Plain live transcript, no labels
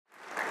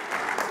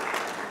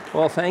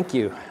Well, thank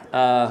you.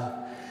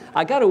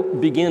 I got to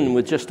begin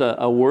with just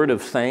a word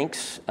of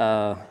thanks.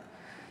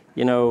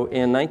 You know,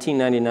 in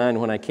 1999,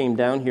 when I came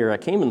down here, I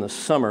came in the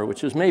summer,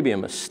 which was maybe a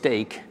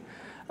mistake.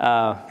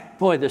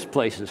 Boy, this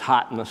place is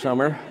hot in the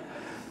summer.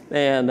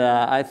 And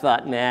I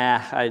thought, nah,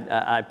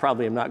 I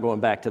probably am not going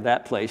back to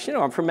that place. You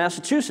know, I'm from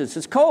Massachusetts.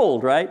 It's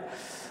cold, right?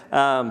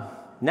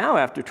 Now,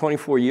 after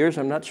 24 years,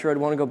 I'm not sure I'd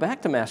want to go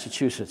back to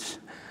Massachusetts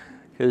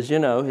because, you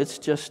know, it's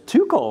just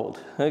too cold,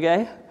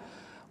 okay?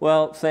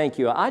 Well, thank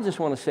you. I just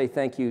want to say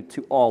thank you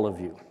to all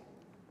of you.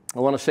 I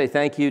want to say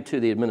thank you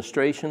to the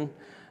administration,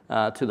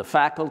 to the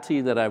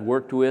faculty that I've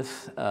worked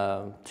with,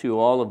 to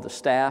all of the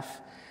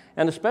staff,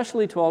 and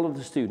especially to all of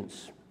the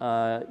students.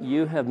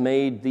 You have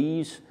made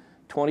these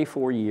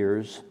 24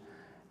 years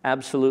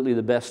absolutely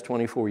the best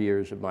 24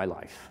 years of my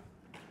life.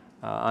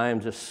 I am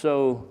just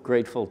so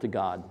grateful to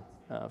God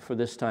for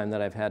this time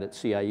that I've had at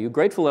CIU.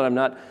 Grateful that I'm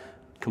not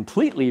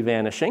completely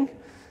vanishing,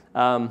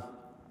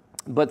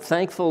 but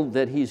thankful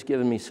that He's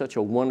given me such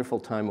a wonderful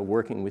time of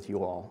working with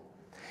you all.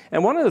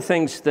 And one of the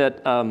things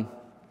that,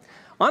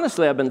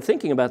 honestly, I've been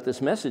thinking about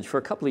this message for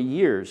a couple of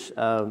years.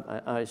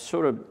 I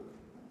sort of,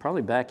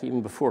 probably back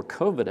even before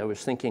COVID, I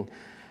was thinking,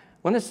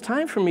 when it's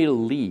time for me to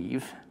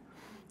leave,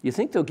 you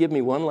think they'll give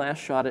me one last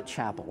shot at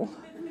chapel?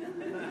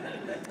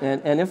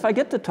 And if I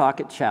get to talk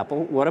at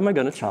chapel, what am I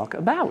going to talk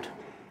about?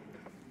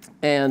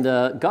 And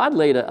God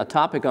laid a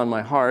topic on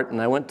my heart,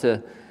 and I went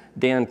to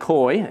Dan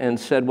Coy and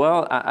said,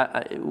 well,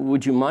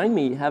 would you mind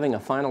me having a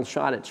final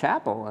shot at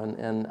chapel?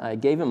 And I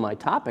gave him my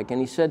topic, and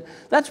he said,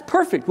 that's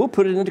perfect. We'll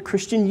put it into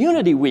Christian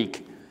Unity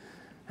Week.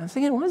 I'm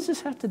thinking, what does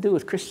this have to do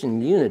with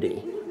Christian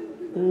unity?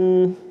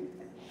 And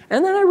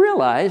then I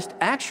realized,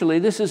 actually,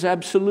 this is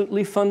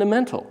absolutely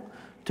fundamental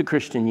to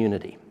Christian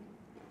unity.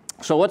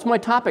 So what's my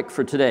topic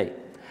for today?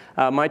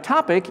 My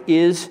topic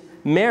is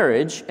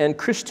marriage and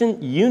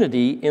Christian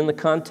unity in the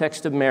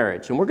context of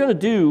marriage. And we're going to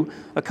do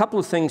a couple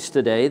of things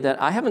today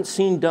that I haven't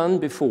seen done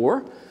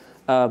before,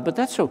 but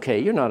that's okay.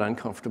 You're not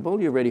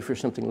uncomfortable. You're ready for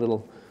something a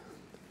little,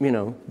 you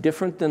know,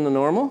 different than the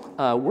normal.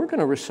 We're going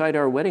to recite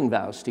our wedding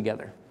vows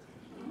together.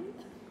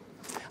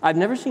 I've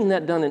never seen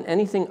that done in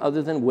anything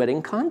other than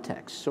wedding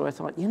context. So I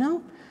thought, you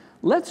know,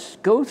 let's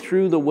go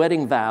through the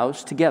wedding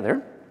vows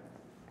together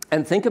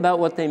and think about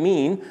what they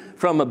mean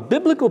from a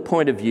biblical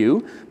point of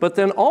view, but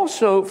then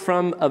also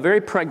from a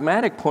very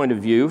pragmatic point of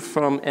view.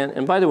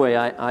 And by the way,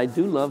 I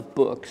do love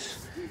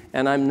books,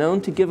 and I'm known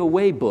to give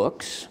away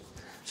books,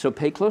 so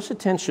pay close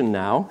attention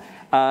now.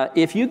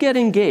 If you get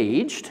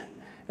engaged,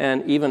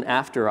 and even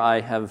after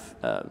I have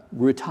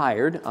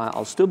retired,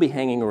 I'll still be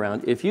hanging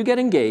around. If you get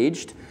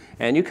engaged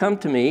and you come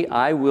to me,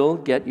 I will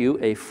get you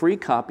a free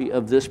copy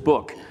of this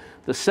book,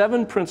 The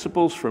 7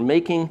 Principles for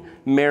Making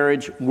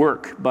Marriage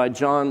Work by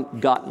John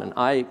Gottman.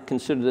 I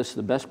consider this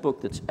the best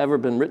book that's ever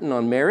been written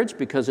on marriage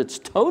because it's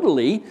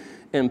totally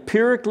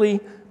empirically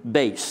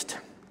based.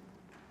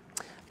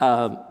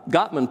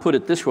 Gottman put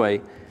it this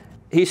way.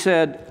 He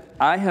said,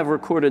 I have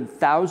recorded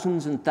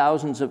thousands and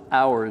thousands of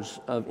hours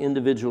of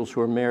individuals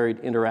who are married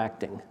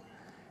interacting.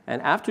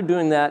 And after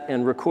doing that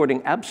and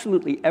recording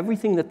absolutely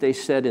everything that they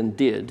said and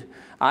did,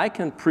 I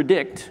can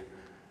predict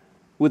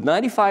with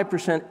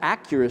 95%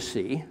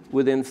 accuracy,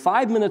 within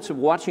 5 minutes of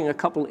watching a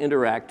couple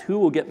interact, who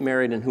will get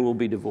married and who will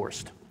be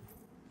divorced.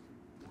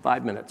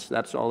 5 minutes,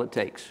 that's all it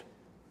takes.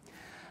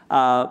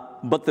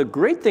 But the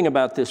great thing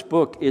about this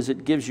book is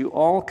it gives you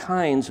all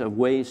kinds of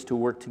ways to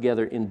work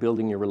together in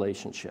building your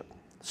relationship.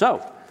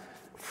 So,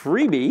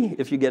 freebie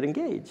if you get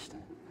engaged.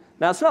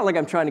 Now, it's not like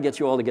I'm trying to get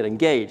you all to get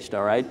engaged,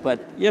 all right? But,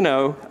 you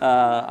know,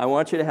 I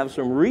want you to have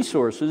some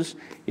resources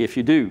if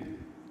you do.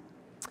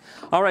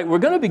 All right, we're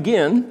going to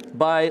begin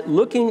by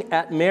looking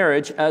at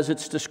marriage as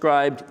it's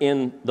described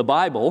in the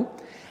Bible.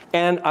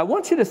 And I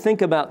want you to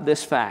think about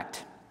this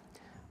fact.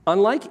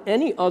 Unlike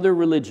any other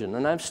religion,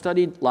 and I've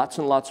studied lots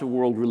and lots of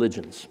world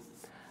religions,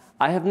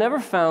 I have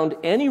never found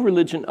any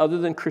religion other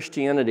than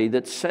Christianity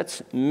that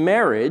sets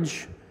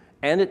marriage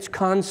and its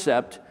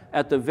concept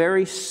at the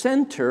very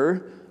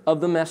center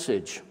of the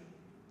message.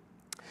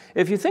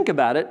 If you think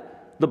about it,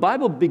 the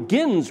Bible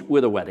begins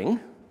with a wedding,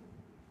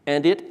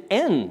 and it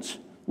ends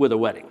with a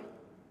wedding.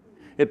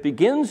 It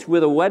begins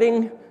with a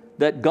wedding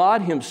that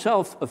God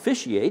Himself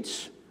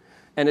officiates,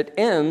 and it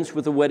ends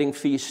with the wedding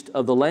feast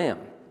of the Lamb.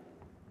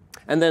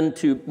 And then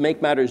to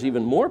make matters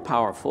even more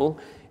powerful,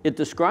 it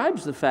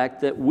describes the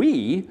fact that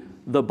we,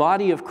 the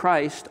body of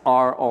Christ,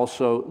 are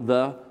also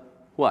the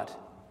what?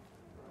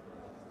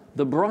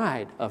 The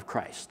bride of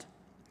Christ.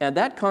 And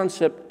that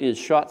concept is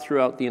shot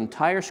throughout the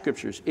entire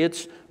Scriptures.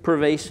 It's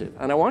pervasive.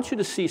 And I want you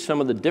to see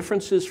some of the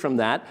differences from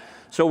that.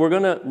 So we're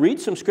going to read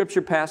some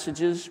Scripture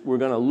passages. We're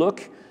going to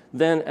look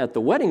then at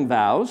the wedding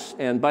vows.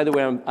 And by the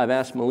way, I've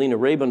asked Melina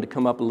Rabin to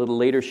come up a little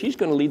later. She's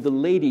going to lead the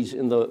ladies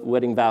in the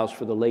wedding vows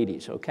for the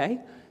ladies, okay?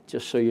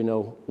 Just so you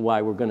know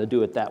why we're going to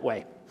do it that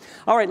way.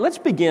 All right, let's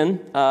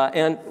begin.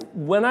 And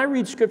when I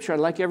read Scripture, I'd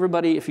like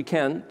everybody, if you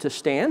can, to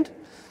stand.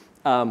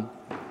 And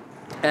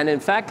in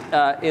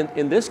fact,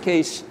 in this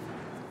case,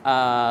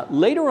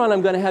 Later on,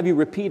 I'm going to have you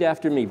repeat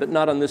after me, but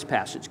not on this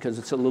passage because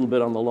it's a little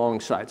bit on the long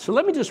side. So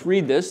let me just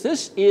read this.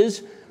 This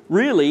is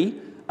really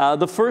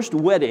the first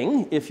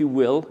wedding, if you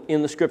will,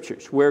 in the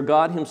Scriptures, where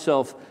God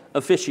himself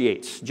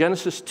officiates.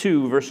 Genesis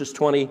 2, verses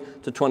 20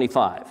 to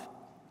 25.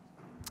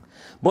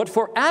 But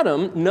for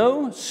Adam,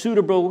 no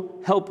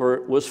suitable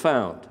helper was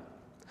found.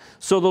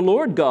 So the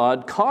Lord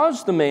God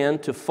caused the man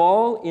to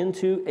fall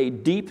into a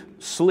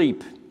deep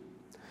sleep.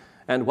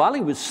 And while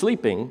he was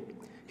sleeping,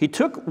 he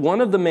took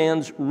one of the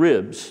man's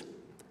ribs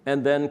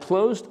and then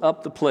closed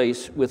up the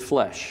place with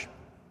flesh.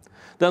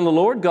 Then the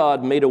Lord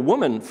God made a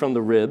woman from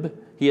the rib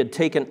he had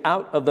taken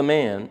out of the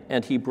man,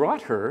 and he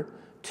brought her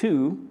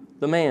to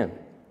the man.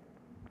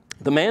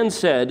 The man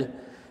said,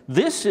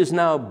 "This is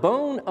now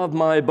bone of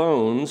my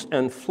bones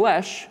and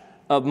flesh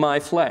of my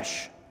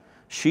flesh.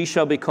 She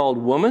shall be called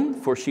woman,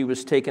 for she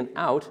was taken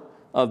out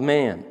of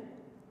man.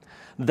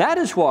 That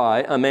is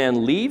why a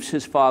man leaves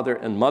his father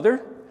and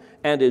mother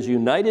and is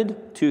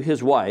united to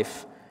his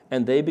wife,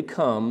 and they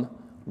become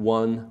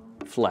one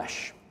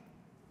flesh."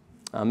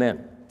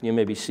 Amen. You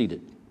may be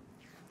seated.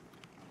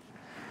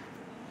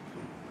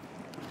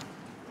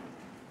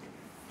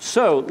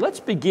 So let's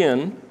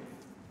begin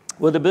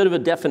with a bit of a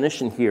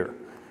definition here.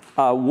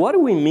 What do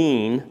we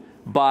mean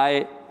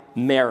by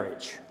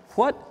marriage?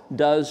 What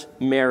does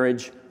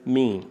marriage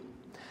mean?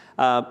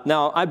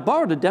 Now, I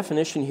borrowed a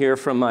definition here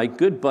from my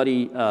good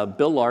buddy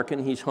Bill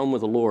Larkin. He's home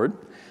with the Lord.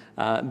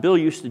 Bill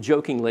used to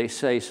jokingly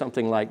say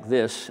something like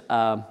this,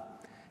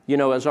 you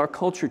know, as our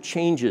culture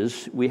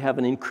changes, we have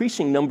an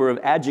increasing number of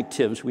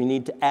adjectives we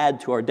need to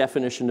add to our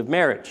definition of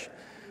marriage,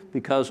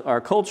 because our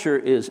culture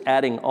is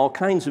adding all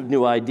kinds of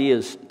new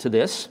ideas to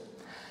this.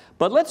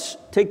 But let's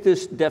take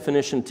this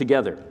definition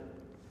together.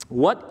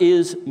 What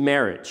is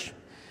marriage?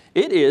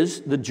 It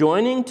is the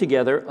joining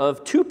together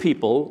of two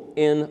people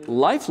in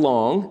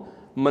lifelong,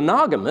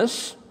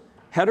 monogamous,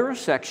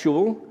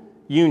 heterosexual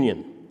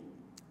union.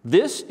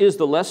 This is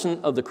the lesson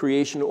of the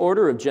creation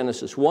order of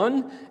Genesis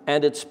 1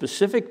 and its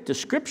specific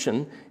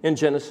description in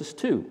Genesis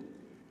 2.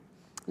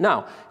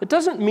 Now, it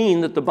doesn't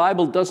mean that the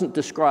Bible doesn't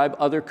describe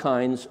other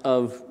kinds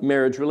of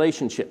marriage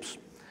relationships.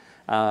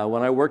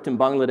 When I worked in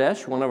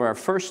Bangladesh, one of our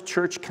first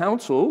church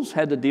councils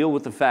had to deal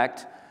with the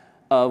fact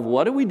of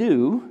what do we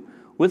do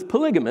with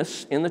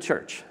polygamists in the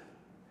church?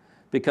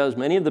 Because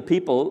many of the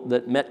people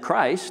that met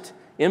Christ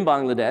in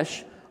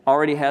Bangladesh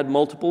already had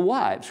multiple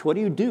wives. What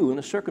do you do in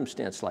a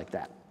circumstance like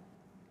that?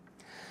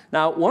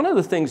 Now, one of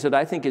the things that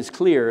I think is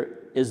clear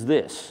is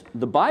this.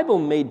 The Bible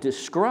may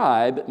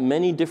describe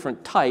many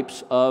different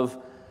types of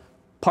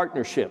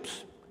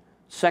partnerships,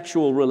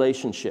 sexual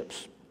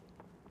relationships,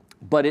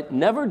 but it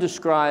never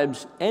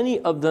describes any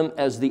of them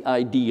as the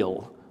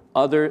ideal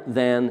other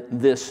than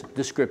this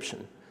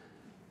description: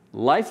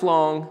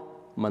 lifelong,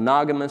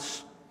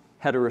 monogamous,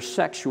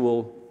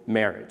 heterosexual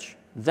marriage.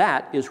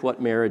 That is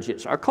what marriage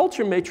is. Our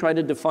culture may try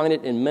to define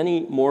it in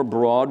many more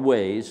broad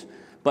ways,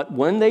 but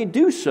when they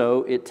do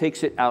so, it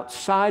takes it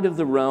outside of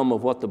the realm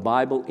of what the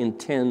Bible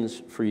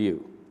intends for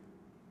you.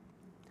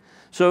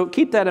 So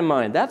keep that in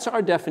mind. That's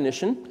our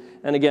definition,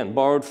 and again,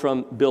 borrowed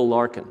from Bill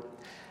Larkin.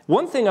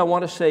 One thing I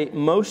want to say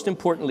most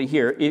importantly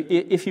here,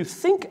 if you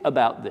think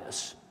about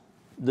this,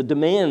 the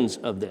demands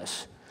of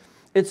this,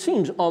 it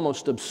seems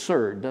almost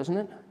absurd, doesn't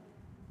it?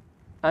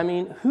 I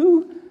mean,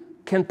 who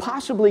can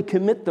possibly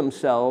commit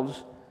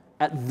themselves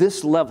at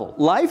this level,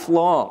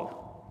 lifelong?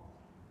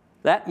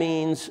 That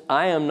means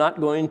I am not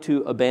going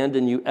to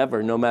abandon you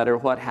ever, no matter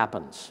what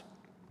happens.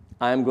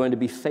 I am going to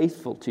be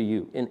faithful to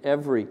you in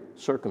every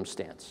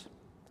circumstance.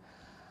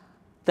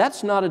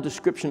 That's not a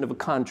description of a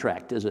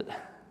contract, is it?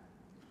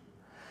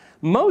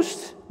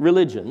 Most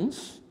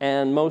religions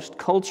and most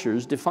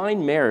cultures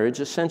define marriage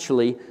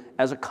essentially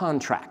as a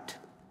contract,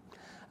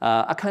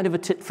 a kind of a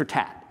tit for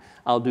tat.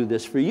 I'll do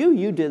this for you,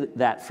 you did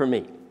that for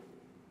me.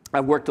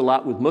 I've worked a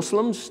lot with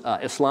Muslims.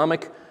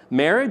 Islamic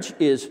marriage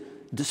is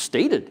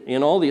stated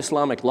in all the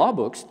Islamic law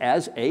books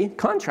as a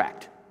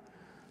contract.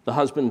 The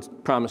husband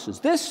promises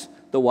this,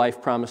 the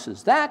wife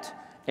promises that,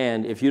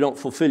 and if you don't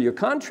fulfill your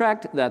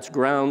contract, that's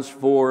grounds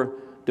for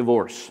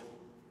divorce.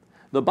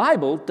 The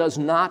Bible does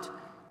not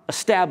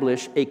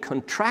establish a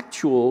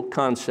contractual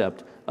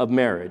concept of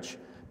marriage,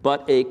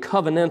 but a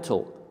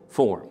covenantal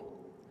form.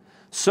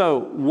 So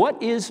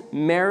what is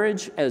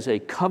marriage as a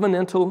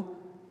covenantal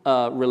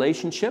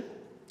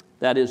relationship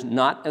that is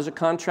not as a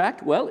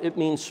contract? Well, it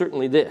means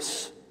certainly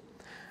this: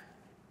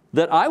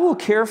 that I will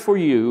care for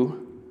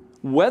you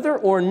whether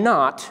or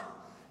not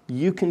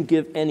you can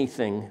give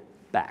anything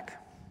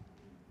back.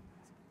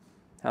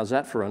 How's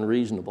that for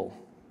unreasonable?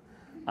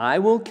 I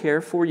will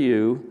care for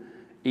you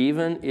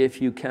even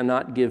if you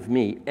cannot give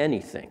me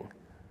anything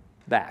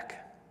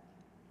back.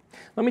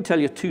 Let me tell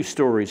you two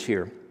stories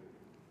here.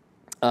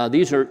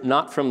 These are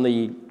not from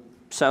the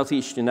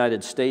Southeast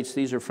United States.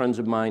 These are friends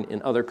of mine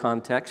in other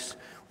contexts.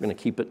 We're going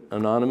to keep it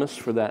anonymous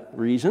for that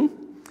reason.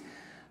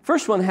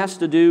 First one has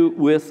to do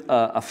with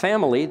a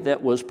family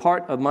that was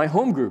part of my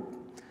home group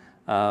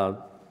a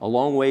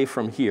long way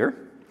from here.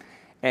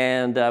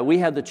 And we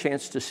had the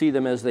chance to see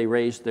them as they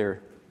raised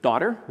their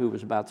daughter, who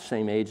was about the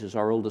same age as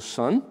our oldest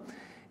son.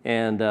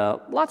 And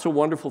lots of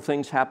wonderful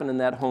things happened in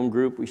that home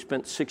group. We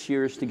spent 6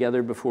 years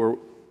together before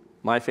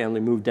my family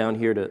moved down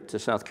here to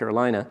South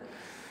Carolina.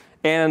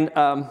 And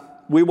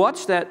we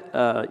watched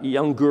that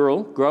young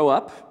girl grow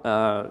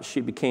up.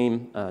 She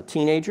became a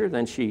teenager,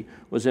 then she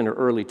was in her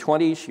early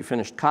 20s, she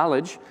finished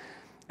college,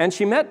 and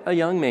she met a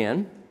young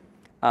man,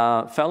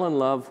 fell in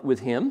love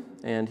with him,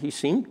 and he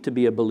seemed to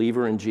be a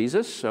believer in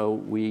Jesus, so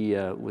we,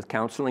 with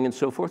counseling and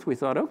so forth, we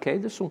thought, okay,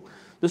 this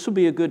will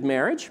be a good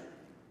marriage.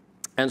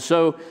 And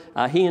so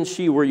he and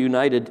she were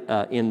united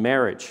in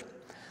marriage.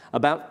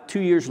 About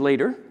 2 years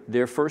later,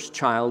 their first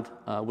child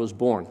was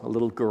born, a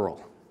little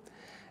girl.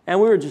 And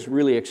we were just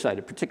really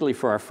excited, particularly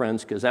for our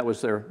friends, because that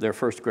was their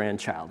first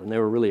grandchild, and they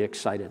were really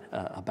excited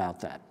about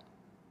that.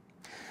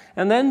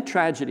 And then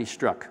tragedy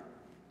struck.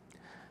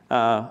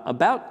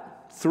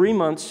 About 3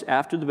 months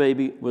after the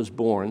baby was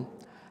born,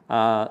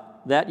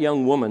 that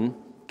young woman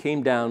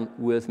came down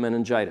with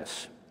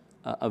meningitis,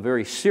 a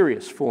very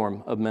serious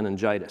form of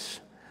meningitis.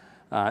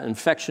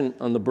 Infection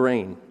on the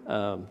brain.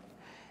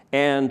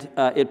 And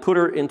it put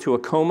her into a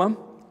coma.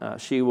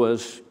 She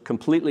was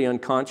completely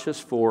unconscious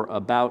for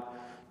about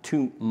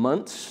 2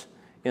 months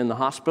in the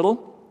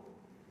hospital.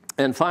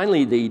 And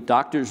finally, the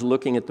doctors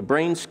looking at the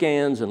brain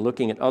scans and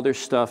looking at other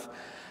stuff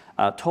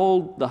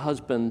told the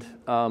husband,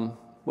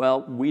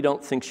 well, we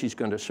don't think she's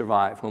going to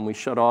survive. When we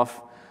shut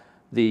off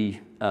the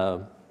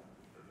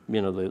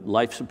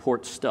life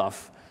support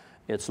stuff,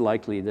 it's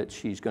likely that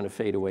she's going to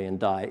fade away and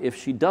die. If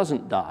she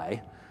doesn't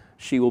die,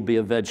 she will be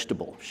a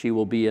vegetable. She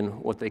will be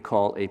in what they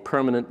call a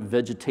permanent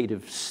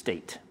vegetative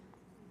state.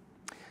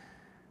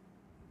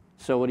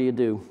 So what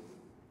do?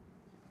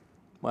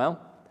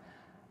 Well,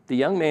 the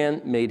young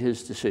man made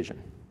his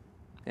decision,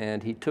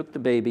 and he took the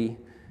baby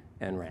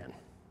and ran.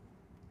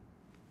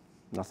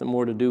 Nothing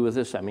more to do with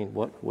this. I mean,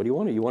 what do you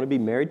want? You want to be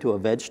married to a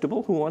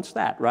vegetable? Who wants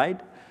that, right?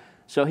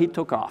 So he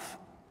took off.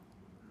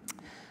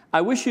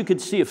 I wish you could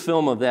see a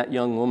film of that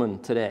young woman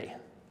today.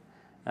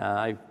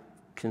 I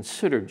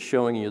considered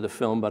showing you the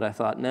film, but I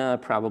thought, nah, I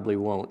probably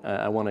won't.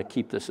 I want to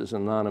keep this as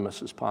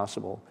anonymous as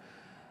possible.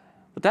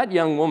 But that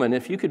young woman,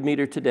 if you could meet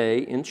her today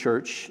in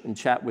church and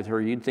chat with her,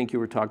 you'd think you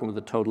were talking with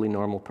a totally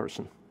normal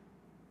person.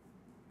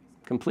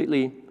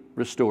 Completely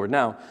restored.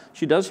 Now,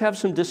 she does have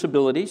some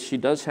disabilities. She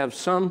does have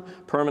some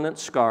permanent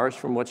scars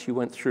from what she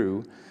went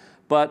through.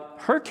 But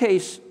her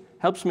case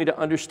helps me to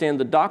understand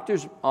the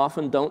doctors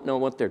often don't know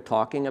what they're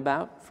talking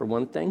about, for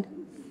one thing.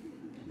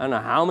 I don't know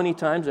how many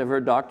times I've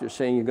heard doctors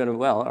saying you're going to,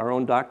 well, our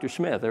own Dr.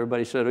 Smith,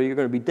 everybody said, oh, you're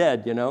going to be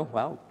dead, you know.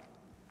 Well,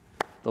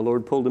 the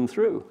Lord pulled him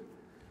through.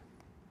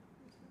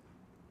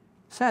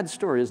 Sad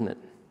story, isn't it?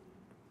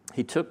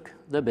 He took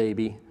the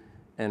baby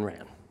and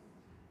ran.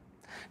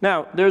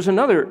 Now, there's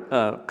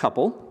another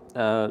couple,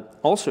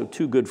 also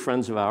two good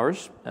friends of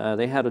ours.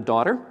 They had a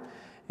daughter,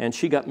 and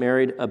she got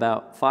married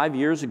about 5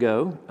 years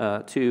ago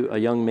to a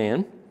young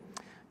man.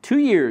 2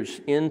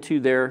 years into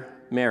their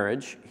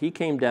marriage, he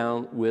came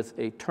down with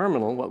a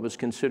terminal, what was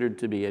considered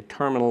to be a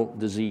terminal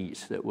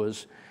disease that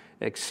was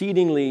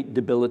exceedingly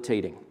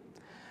debilitating.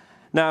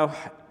 Now,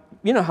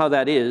 you know how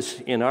that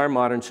is in our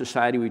modern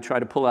society. We try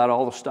to pull out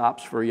all the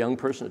stops for a young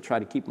person to try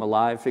to keep them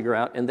alive, figure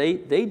out, and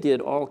they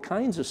did all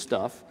kinds of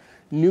stuff,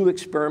 new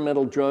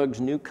experimental drugs,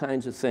 new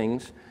kinds of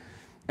things,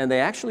 and they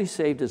actually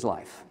saved his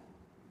life.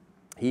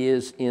 He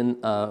is in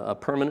a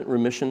permanent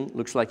remission,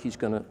 looks like he's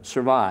going to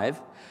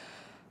survive.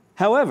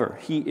 However,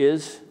 he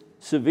is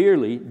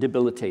severely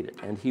debilitated,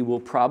 and he will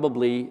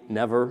probably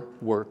never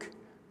work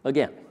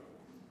again.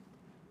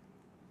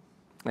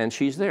 And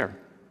she's there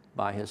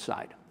by his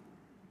side.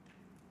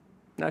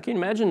 Now, can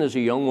you imagine as a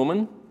young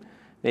woman,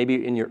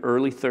 maybe in your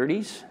early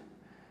 30s,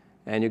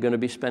 and you're going to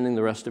be spending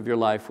the rest of your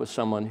life with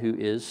someone who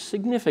is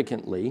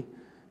significantly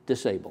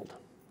disabled?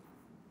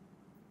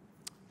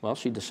 Well,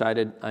 she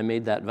decided, I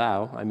made that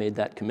vow, I made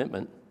that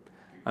commitment,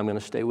 I'm going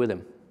to stay with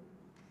him.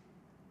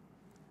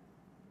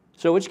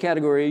 So which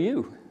category are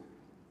you?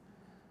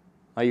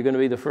 Are you going to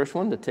be the first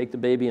one to take the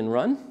baby and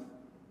run?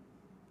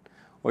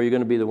 Or are you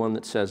going to be the one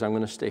that says, I'm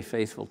going to stay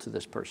faithful to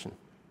this person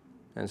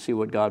and see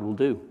what God will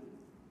do?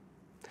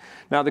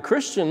 Now, the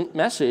Christian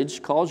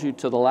message calls you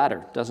to the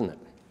latter, doesn't it?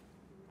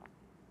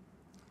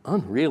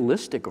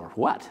 Unrealistic or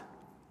what?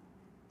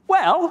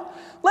 Well,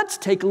 let's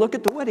take a look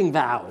at the wedding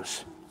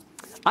vows.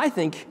 I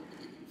think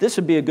this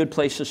would be a good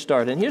place to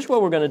start. And here's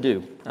what we're going to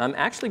do. I'm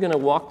actually going to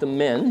walk the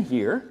men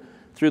here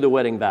through the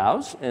wedding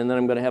vows, and then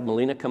I'm going to have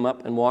Melina come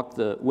up and walk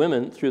the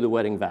women through the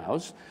wedding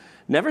vows.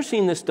 Never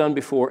seen this done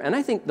before, and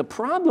I think the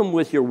problem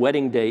with your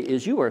wedding day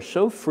is you are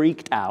so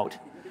freaked out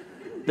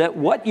that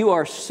what you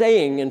are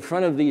saying in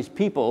front of these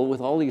people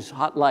with all these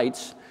hot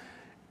lights,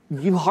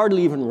 you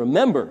hardly even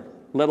remember,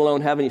 let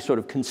alone have any sort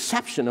of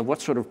conception of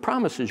what sort of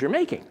promises you're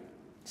making.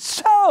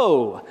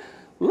 So,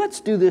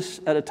 let's do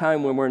this at a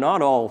time when we're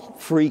not all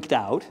freaked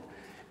out,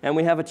 and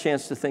we have a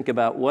chance to think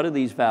about what do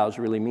these vows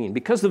really mean.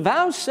 Because the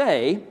vows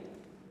say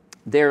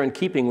they're in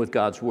keeping with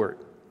God's word.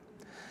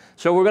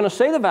 So we're going to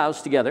say the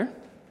vows together,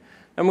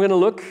 and we're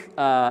going to look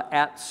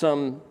at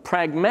some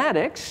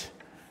pragmatics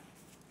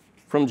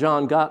from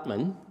John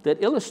Gottman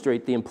that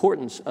illustrate the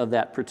importance of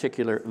that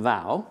particular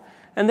vow.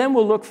 And then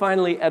we'll look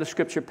finally at a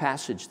scripture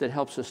passage that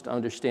helps us to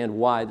understand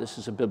why this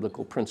is a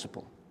biblical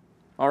principle.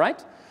 All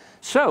right?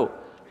 So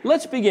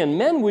let's begin.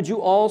 Men, would you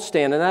all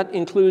stand? And that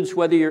includes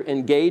whether you're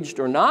engaged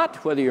or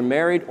not, whether you're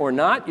married or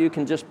not. You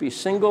can just be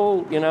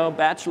single, you know,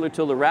 bachelor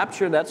till the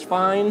rapture. That's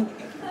fine.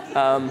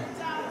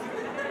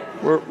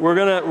 We're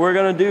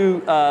gonna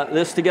do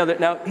this together.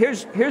 Now,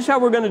 here's how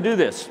we're gonna do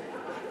this.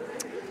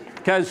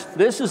 Because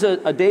this is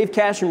a Dave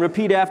Cashin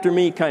repeat after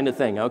me kind of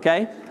thing,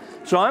 okay?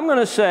 So I'm going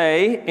to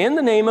say, in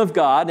the name of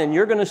God, and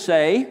you're going to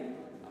say,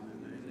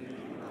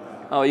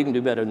 oh, you can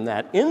do better than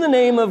that. In the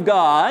name of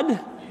God.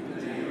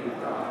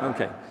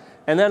 Okay.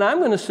 And then I'm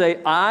going to say,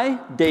 I,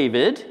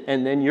 David,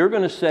 and then you're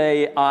going to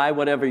say, I,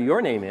 whatever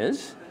your name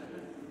is.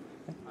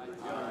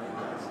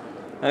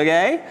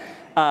 Okay?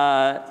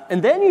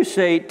 And then you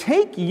say,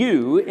 take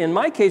you. In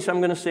my case,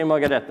 I'm going to say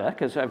Margareta,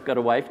 because I've got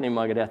a wife named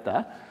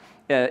Margareta.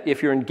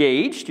 If you're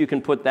engaged, you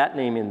can put that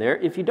name in there.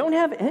 If you don't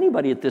have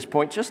anybody at this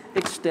point, just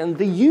extend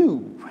the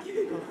you.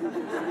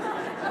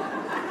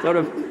 Sort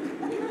of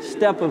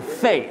step of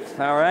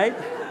faith, all right?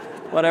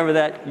 Whatever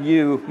that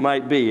you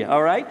might be,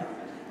 all right?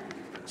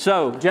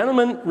 So,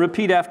 gentlemen,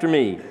 repeat after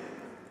me.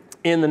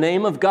 In the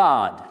name of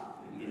God,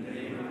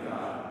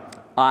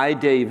 I,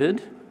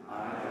 David,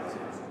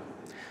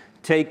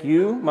 take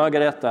you,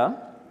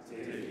 Margareta,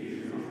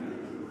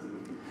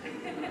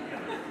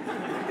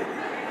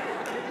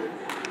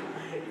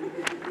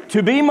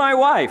 to be my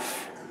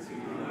wife,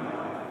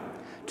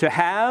 to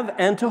have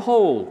and to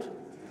hold,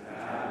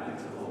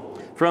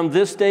 from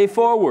this day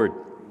forward,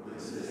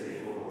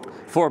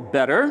 for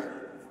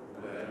better,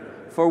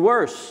 for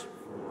worse,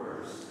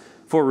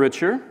 for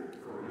richer,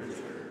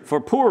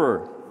 for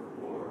poorer,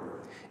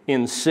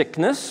 in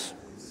sickness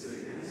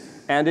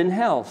and in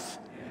health,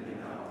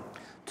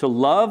 to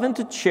love and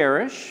to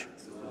cherish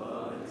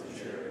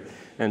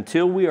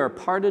until we are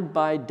parted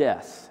by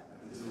death.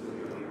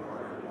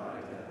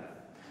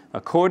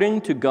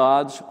 According to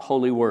God's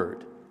holy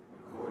word.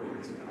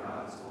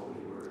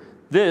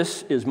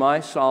 This is my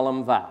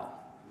solemn vow.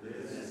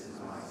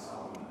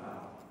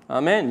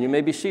 Amen. You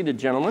may be seated,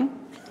 gentlemen.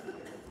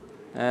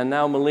 And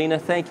now, Melina,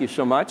 thank you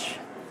so much.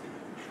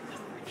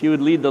 If you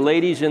would lead the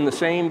ladies in the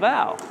same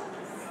vow.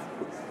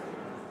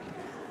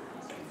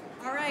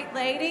 All right,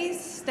 ladies,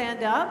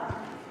 stand up.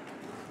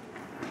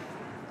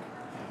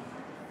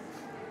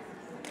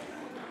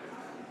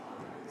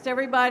 Does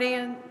everybody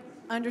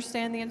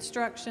understand the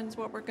instructions,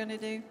 what we're going to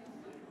do?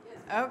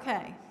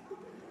 Okay.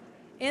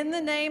 In the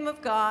name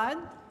of God,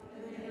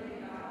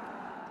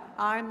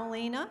 I,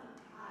 Melina,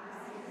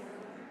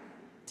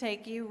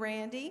 take you,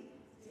 Randy,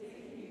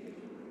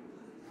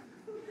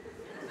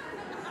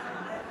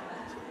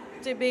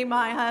 to be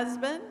my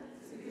husband,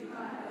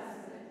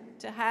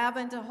 to have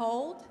and to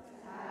hold,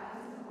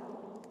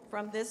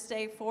 from this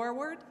day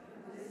forward,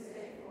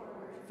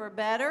 for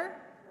better,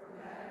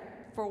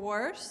 for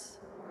worse,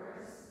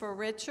 for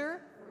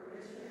richer,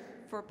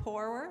 for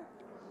poorer,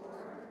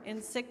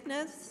 in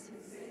sickness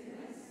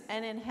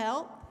and in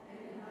health,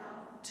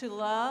 to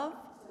love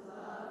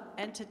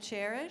and to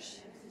cherish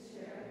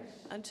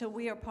until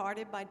we are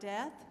parted by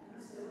death,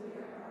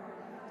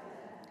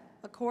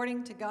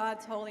 according to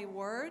God's holy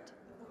word.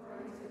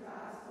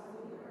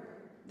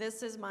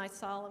 This is my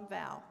solemn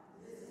vow.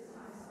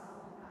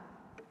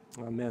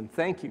 Amen.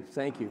 Thank you.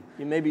 Thank you.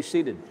 You may be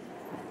seated.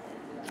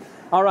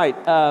 All right.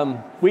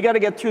 We got to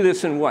get through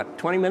this in what,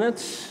 20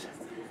 minutes?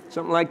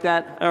 Something like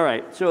that? All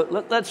right, so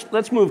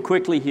let's move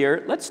quickly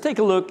here. Let's take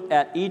a look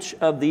at each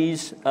of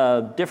these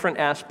different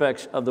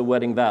aspects of the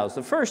wedding vows.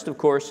 The first, of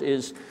course,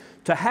 is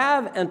to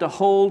have and to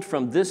hold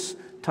from this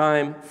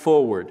time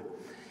forward.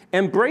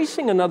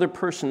 Embracing another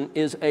person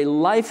is a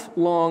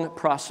lifelong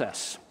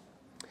process.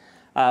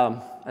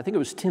 I think it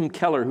was Tim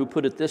Keller who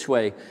put it this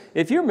way: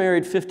 if you're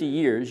married 50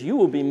 years, you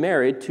will be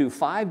married to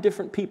 5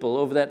 different people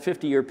over that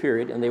 50-year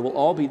period, and they will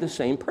all be the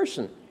same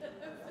person.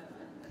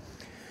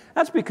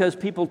 That's because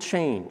people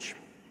change.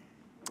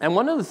 And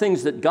one of the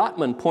things that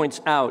Gottman points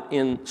out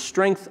in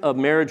Strength of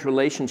Marriage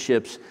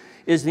Relationships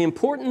is the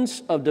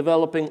importance of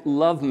developing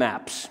love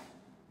maps.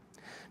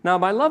 Now,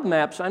 by love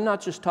maps, I'm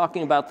not just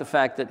talking about the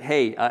fact that,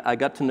 hey, I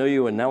got to know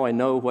you and now I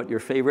know what your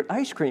favorite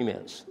ice cream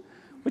is,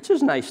 which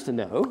is nice to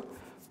know,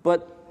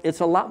 but it's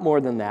a lot more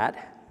than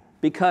that,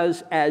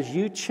 because as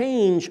you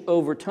change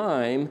over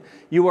time,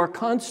 you are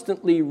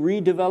constantly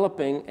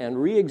redeveloping and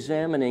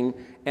re-examining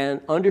and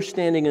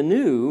understanding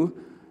anew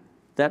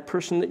that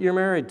person that you're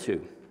married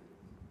to.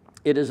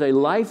 It is a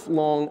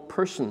lifelong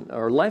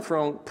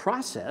lifelong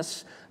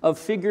process of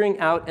figuring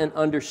out and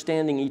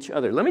understanding each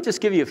other. Let me just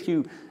give you a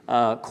few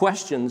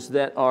questions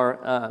that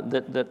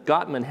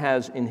Gottman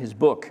has in his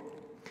book.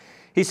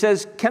 He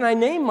says, can I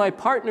name my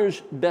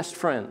partner's best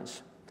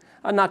friends?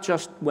 Not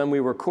just when we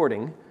were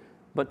courting,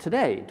 but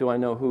today. Do I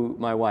know who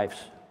my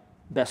wife's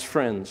best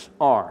friends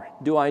are?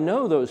 Do I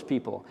know those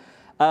people?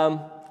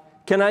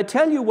 Can I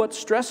tell you what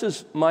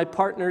stresses my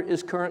partner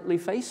is currently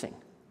facing?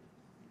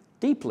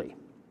 Deeply.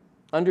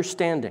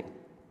 Understanding.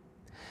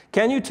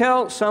 Can you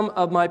tell some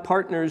of my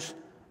partner's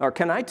Or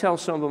can I tell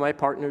some of my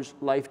partner's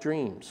life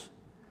dreams?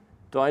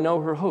 Do I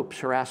know her hopes,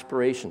 her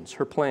aspirations,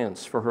 her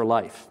plans for her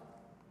life?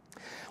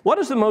 What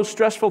is the most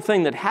stressful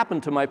thing that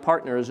happened to my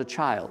partner as a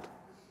child?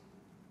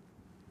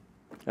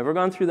 Ever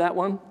gone through that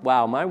one?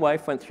 Wow, my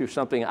wife went through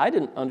something I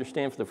didn't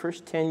understand for the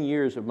first 10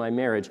 years of my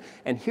marriage.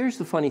 And here's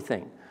the funny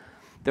thing.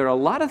 There are a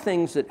lot of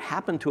things that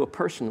happen to a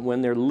person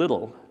when they're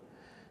little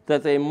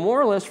that they more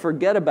or less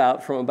forget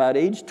about from about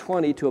age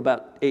 20 to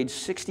about age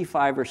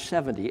 65 or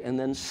 70. And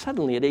then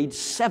suddenly at age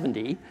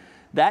 70,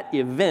 that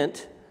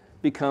event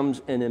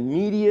becomes an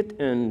immediate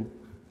and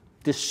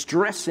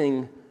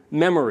distressing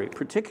memory,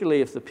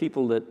 particularly if the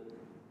people that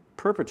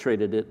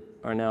perpetrated it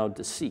are now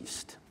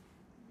deceased.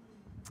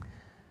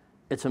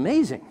 It's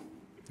amazing.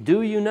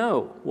 Do you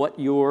know what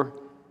your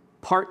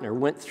partner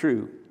went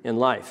through in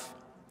life?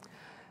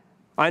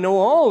 I know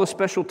all the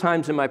special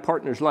times in my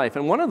partner's life,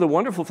 and one of the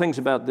wonderful things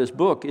about this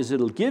book is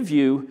it'll give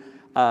you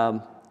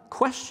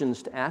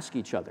questions to ask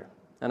each other.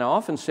 And I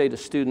often say to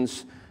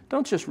students,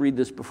 don't just read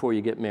this before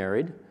you get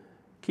married.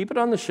 Keep it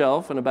on the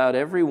shelf, and about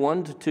every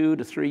 1 to 2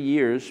 to 3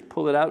 years,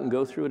 pull it out and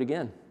go through it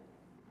again.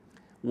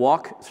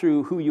 Walk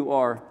through who you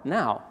are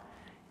now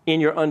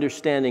in your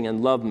understanding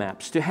and love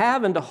maps. To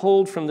have and to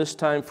hold from this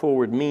time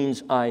forward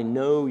means I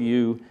know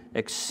you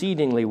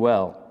exceedingly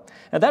well.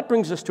 And that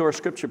brings us to our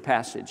scripture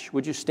passage.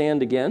 Would you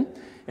stand again?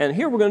 And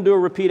here we're going to do a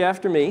repeat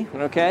after me,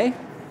 okay?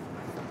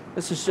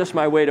 This is just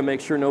my way to make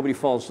sure nobody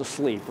falls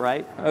asleep,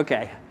 right?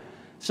 Okay.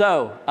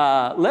 So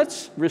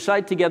let's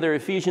recite together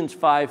Ephesians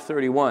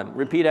 5:31.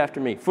 Repeat after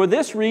me. For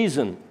this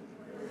reason,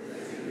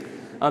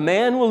 a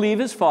man will leave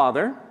his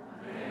father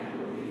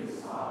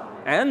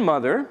and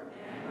mother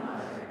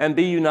and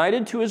be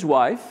united to his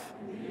wife,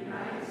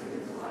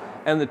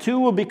 and the two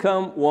will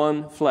become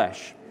one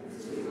flesh.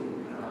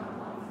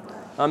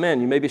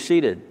 Amen. You may be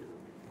seated.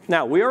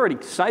 Now, we already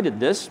cited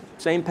this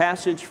same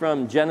passage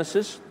from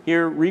Genesis,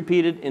 here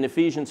repeated in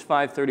Ephesians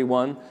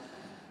 5:31.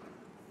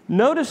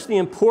 Notice the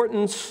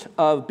importance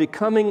of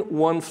becoming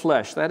one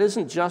flesh. That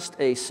isn't just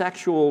a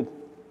sexual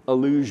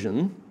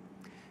allusion.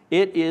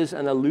 It is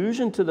an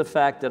allusion to the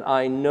fact that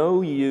I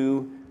know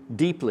you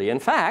deeply. In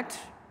fact,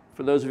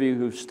 for those of you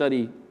who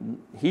study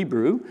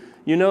Hebrew,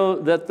 you know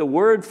that the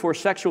word for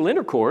sexual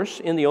intercourse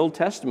in the Old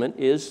Testament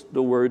is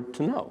the word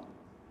to know.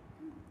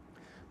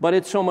 But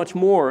it's so much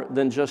more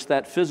than just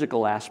that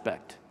physical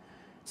aspect.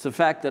 It's the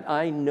fact that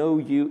I know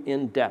you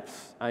in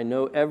depth. I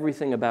know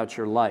everything about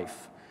your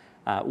life.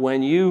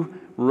 When you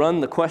run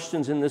the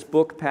questions in this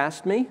book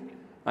past me,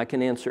 I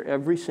can answer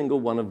every single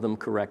one of them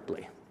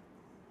correctly.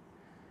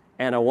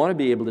 And I want to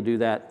be able to do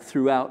that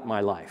throughout my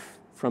life,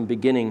 from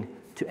beginning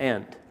to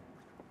end.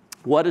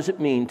 What does it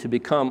mean to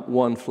become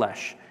one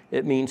flesh?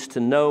 It means to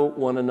know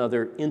one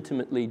another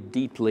intimately,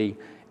 deeply,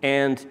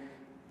 and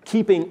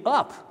keeping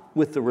up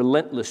with the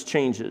relentless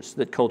changes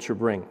that culture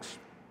brings.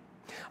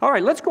 All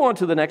right, let's go on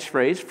to the next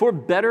phrase, for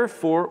better,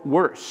 for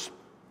worse.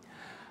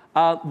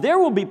 There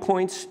will be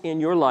points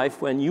in your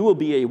life when you will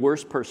be a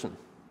worse person.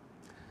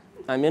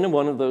 I'm in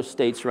one of those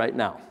states right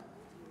now.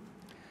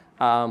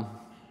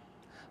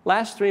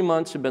 Last 3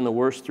 months have been the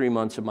worst 3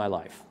 months of my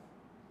life.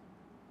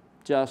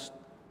 Just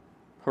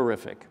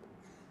horrific.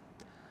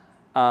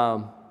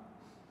 I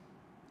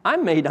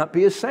may not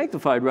be as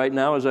sanctified right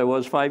now as I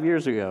was 5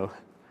 years ago.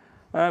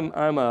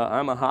 I'm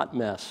a hot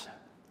mess.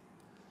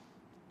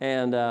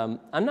 And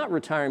I'm not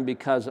retiring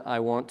because I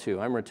want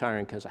to. I'm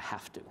retiring because I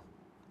have to.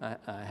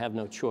 I have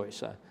no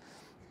choice.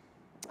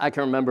 I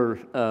can remember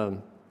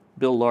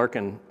Bill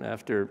Larkin,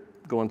 after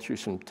going through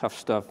some tough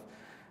stuff,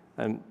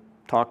 and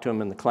talked to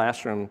him in the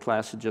classroom. The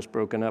class had just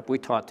broken up. We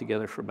taught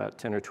together for about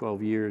 10 or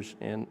 12 years.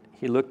 And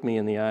he looked me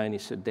in the eye and he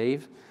said,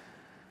 Dave,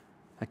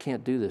 I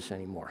can't do this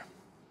anymore.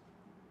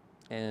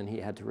 And he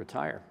had to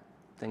retire.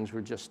 Things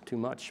were just too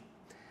much.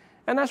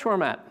 And that's where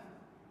I'm at.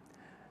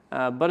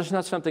 But it's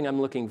not something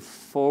I'm looking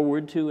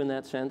forward to in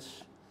that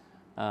sense.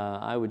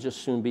 I would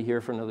just soon be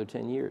here for another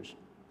 10 years.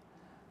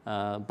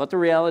 But the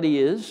reality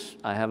is,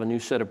 I have a new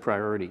set of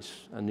priorities,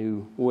 a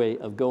new way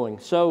of going.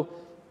 So,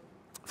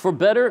 for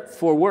better,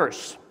 for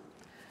worse.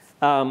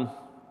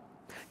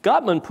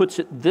 Gottman puts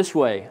it this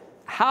way: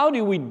 how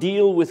do we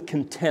deal with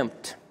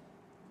contempt?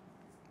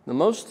 The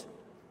most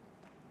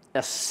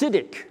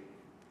acidic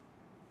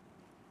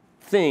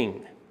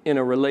thing in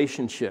a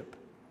relationship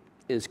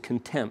is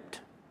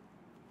contempt.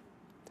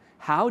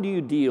 How do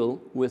you deal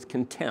with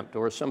contempt?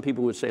 Or some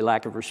people would say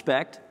lack of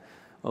respect,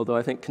 although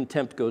I think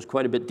contempt goes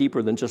quite a bit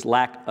deeper than just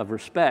lack of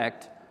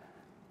respect.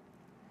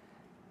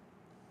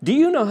 Do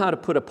you know how to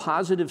put a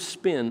positive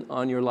spin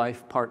on your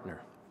life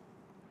partner?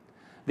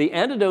 The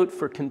antidote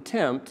for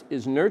contempt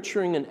is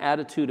nurturing an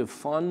attitude of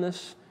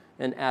fondness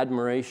and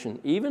admiration,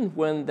 even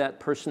when that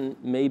person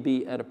may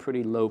be at a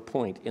pretty low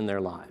point in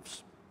their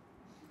lives.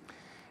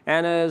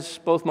 And as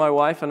both my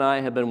wife and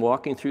I have been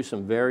walking through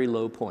some very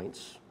low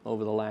points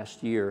over the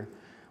last year,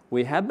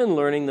 we have been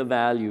learning the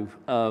value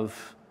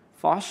of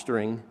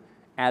fostering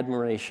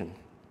admiration.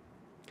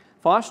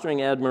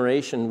 Fostering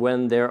admiration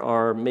when there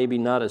are maybe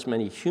not as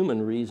many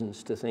human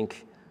reasons to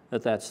think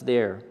that that's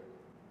there.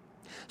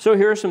 So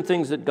here are some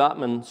things that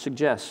Gottman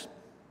suggests.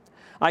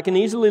 I can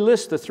easily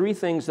list the 3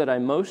 things that I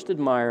most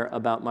admire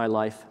about my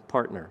life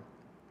partner.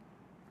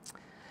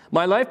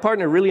 My life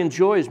partner really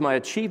enjoys my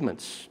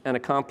achievements and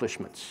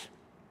accomplishments.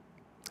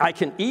 I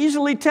can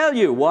easily tell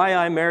you why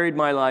I married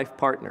my life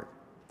partner.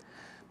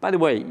 By the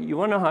way, you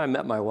want to know how I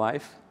met my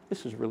wife?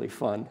 This is really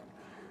fun.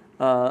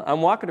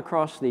 I'm walking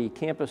across the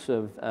campus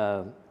of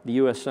the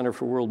U.S. Center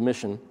for World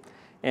Mission,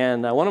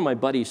 and one of my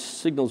buddies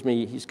signals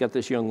me. He's got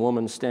this young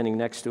woman standing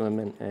next to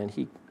him, and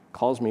he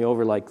calls me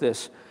over like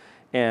this.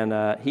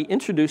 And he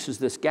introduces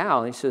this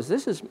gal. He says,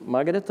 "This is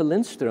Margareta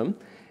Lindström,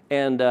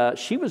 and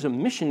she was a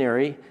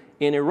missionary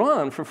in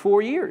Iran for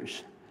 4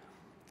 years,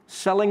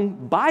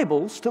 selling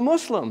Bibles to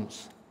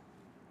Muslims."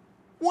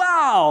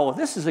 Wow,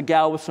 this is a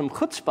gal with some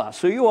chutzpah.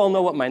 So you all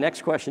know what my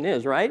next question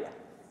is, right?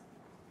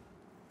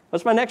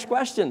 What's my next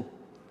question?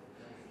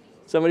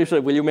 Somebody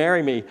said, "Will you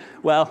marry me?"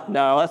 Well,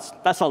 no,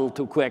 that's a little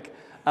too quick.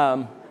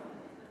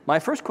 My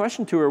first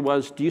question to her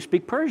was, "Do you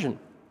speak Persian?"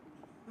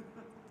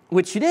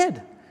 Which she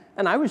did.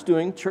 And I was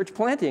doing church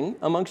planting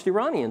amongst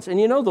Iranians. And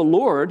you know, the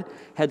Lord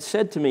had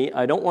said to me,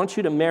 "I don't want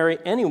you to marry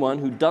anyone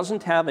who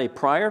doesn't have a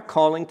prior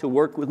calling to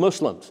work with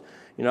Muslims.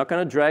 You're not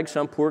going to drag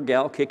some poor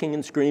gal kicking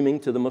and screaming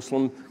to the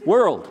Muslim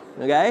world,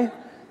 okay?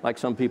 Like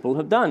some people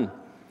have done."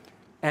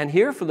 And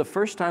here, for the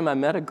first time, I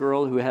met a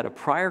girl who had a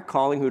prior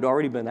calling, who'd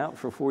already been out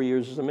for 4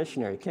 years as a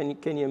missionary.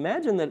 Can you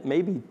imagine that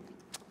maybe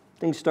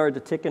things started to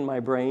tick in my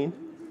brain?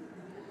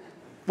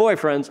 Boy,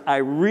 friends, I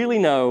really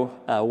know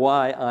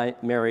why I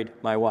married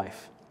my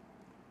wife.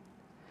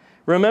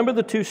 Remember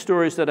the 2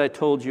 stories that I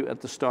told you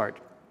at the start.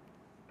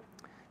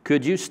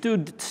 Could you still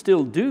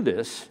do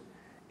this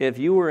if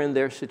you were in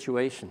their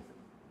situation?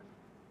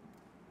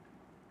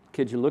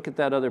 Could you look at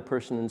that other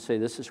person and say,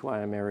 "This is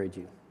why I married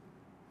you.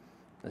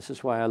 This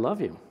is why I love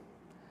you.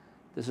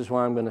 This is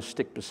why I'm going to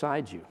stick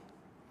beside you.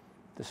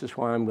 This is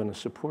why I'm going to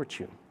support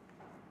you"?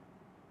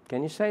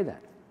 Can you say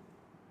that?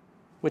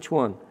 Which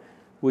one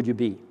would you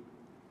be?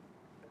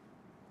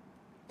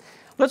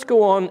 Let's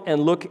go on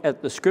and look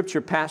at the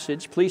scripture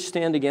passage. Please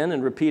stand again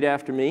and repeat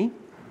after me.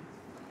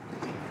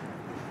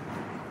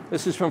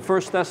 This is from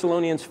 1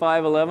 Thessalonians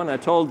 5:11. I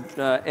told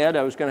Ed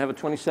I was going to have a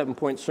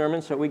 27-point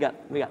sermon, so we got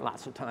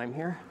lots of time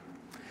here.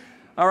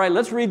 All right,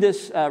 let's read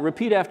this.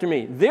 Repeat after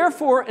me.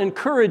 "Therefore,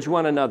 encourage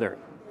one another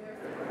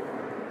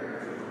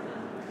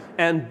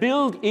and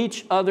build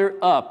each other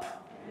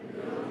up,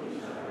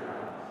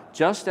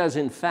 just as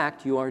in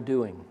fact you are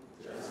doing."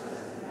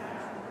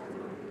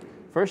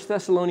 1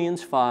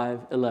 Thessalonians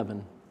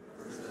 5:11.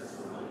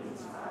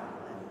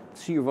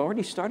 So you've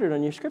already started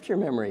on your scripture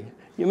memory.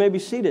 You may be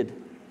seated.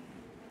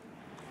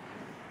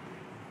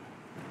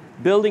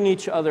 Building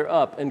each other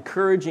up,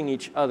 encouraging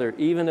each other,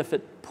 even if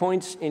at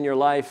points in your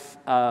life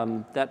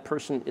that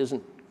person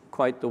isn't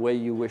quite the way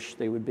you wish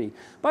they would be.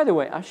 By the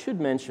way, I should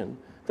mention,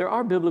 there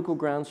are biblical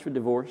grounds for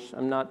divorce.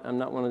 I'm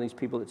not one of these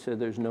people that said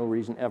there's no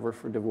reason ever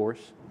for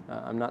divorce.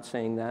 I'm not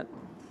saying that.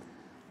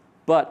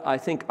 But I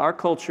think our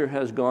culture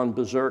has gone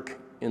berserk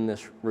in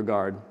this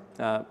regard.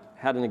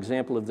 Had an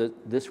example of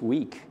this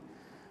week.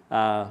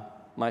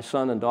 My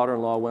son and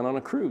daughter-in-law went on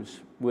a cruise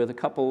with a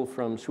couple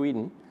from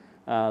Sweden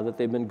that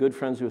they've been good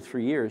friends with for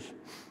years.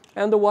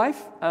 And the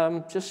wife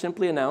just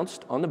simply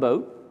announced on the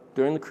boat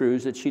during the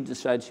cruise that she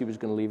decided she was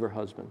going to leave her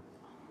husband.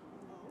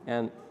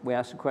 And we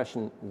asked the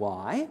question,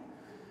 why?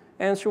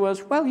 Answer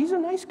was, "Well, he's a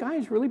nice guy.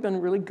 He's really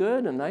been really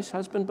good, a nice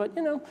husband, but,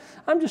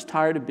 I'm just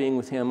tired of being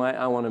with him.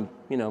 I want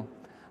to,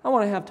 I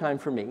want to have time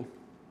for me."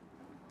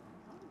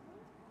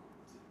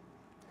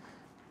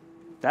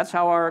 That's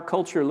how our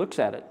culture looks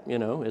at it.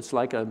 It's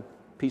like a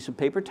piece of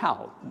paper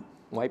towel.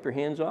 Wipe your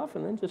hands off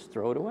and then just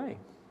throw it away.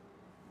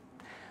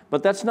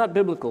 But that's not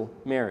biblical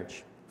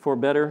marriage. For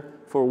better,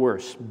 for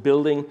worse,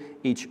 building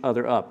each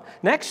other up.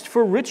 Next,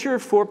 for richer,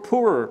 for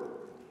poorer.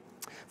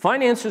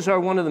 Finances are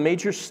one of the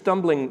major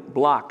stumbling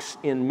blocks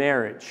in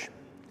marriage.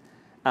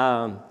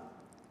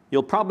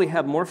 You'll probably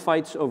have more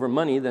fights over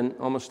money than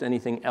almost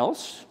anything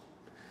else.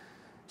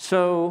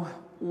 So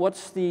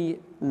what's the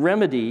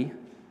remedy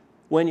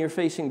when you're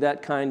facing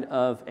that kind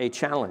of a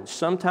challenge?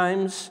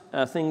 Sometimes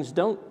things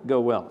don't go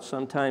well.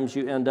 Sometimes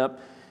you end up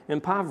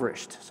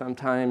impoverished.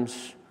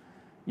 Sometimes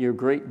your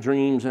great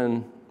dreams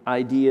and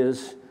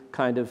ideas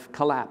kind of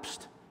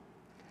collapsed.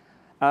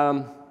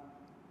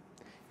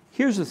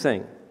 Here's the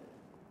thing.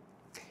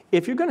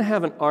 If you're going to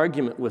have an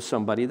argument with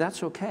somebody,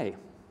 that's okay.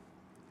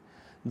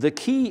 The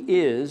key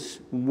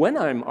is, when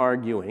I'm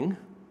arguing,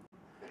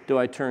 do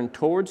I turn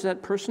towards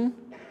that person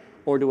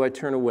or do I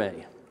turn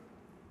away?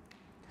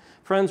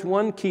 Friends,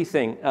 one key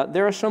thing.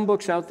 There are some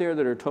books out there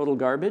that are total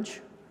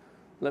garbage.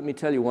 Let me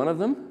tell you one of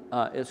them.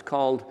 It's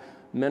called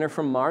Men Are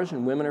From Mars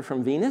and Women Are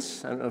From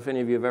Venus. I don't know if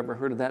any of you have ever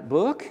heard of that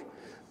book.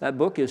 That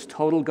book is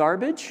total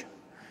garbage.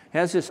 It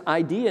has this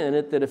idea in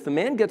it that if the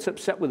man gets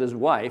upset with his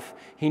wife,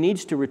 he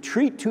needs to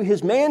retreat to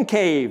his man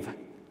cave.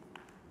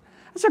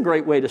 That's a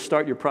great way to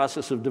start your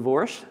process of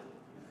divorce.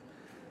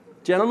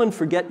 Gentlemen,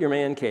 forget your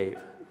man cave.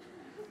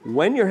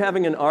 When you're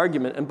having an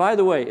argument, and by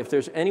the way, if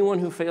there's anyone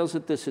who fails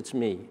at this, it's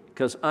me,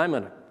 because I'm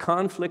a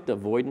conflict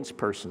avoidance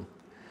person.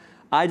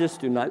 I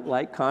just do not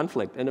like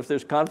conflict. And if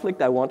there's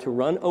conflict, I want to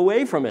run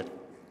away from it.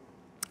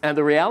 And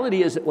the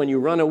reality is that when you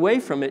run away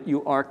from it,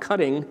 you are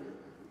cutting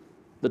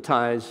the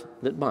ties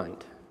that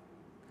bind.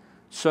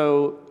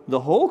 So the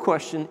whole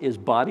question is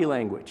body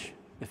language.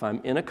 If I'm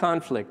in a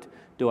conflict,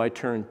 do I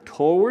turn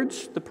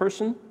towards the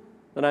person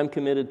that I'm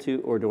committed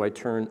to, or do I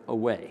turn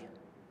away?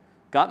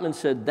 Gottman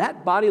said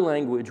that body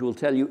language will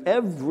tell you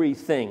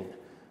everything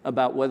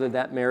about whether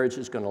that marriage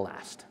is going to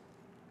last.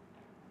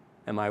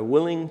 Am I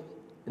willing,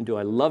 and do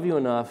I love you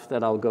enough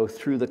that I'll go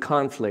through the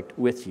conflict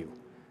with you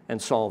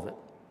and solve it?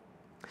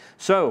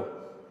 So,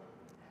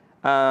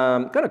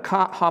 I'm going to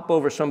hop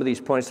over some of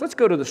these points. Let's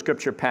go to the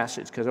scripture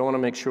passage, because I want to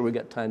make sure we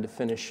got time to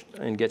finish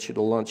and get you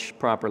to lunch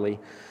properly.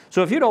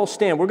 So if you'd all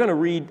stand, we're going to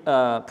read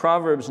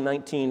Proverbs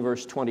 19,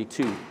 verse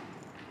 22.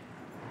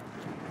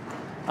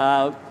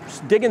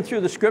 Digging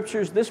through the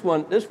scriptures, this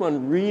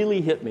one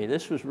really hit me.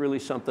 This was really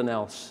something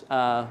else.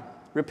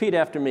 Repeat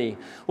after me.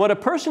 What a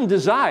person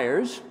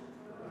desires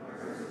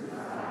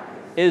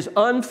is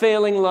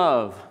unfailing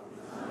love.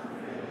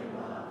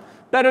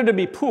 Better to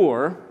be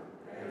poor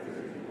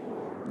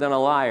than a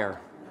liar.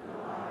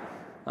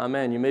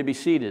 Amen. You may be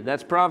seated.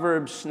 That's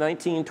Proverbs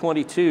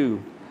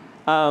 19:22.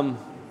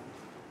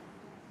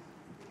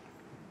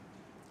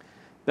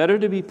 Better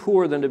to be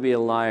poor than to be a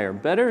liar.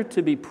 Better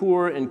to be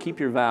poor and keep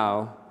your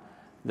vow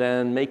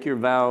than make your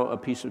vow a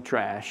piece of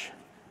trash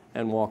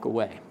and walk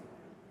away.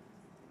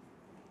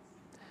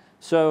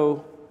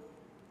 So,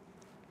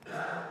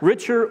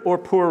 richer or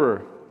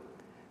poorer,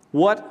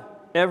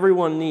 what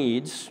everyone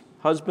needs,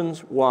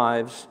 husbands,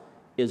 wives,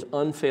 is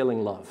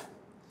unfailing love.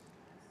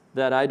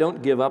 That I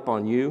don't give up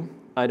on you.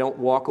 I don't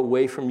walk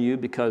away from you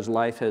because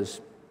life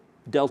has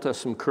dealt us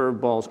some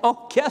curveballs.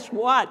 Oh, guess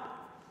what?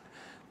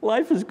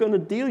 Life is going to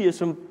deal you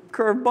some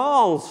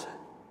curveballs.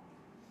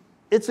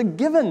 It's a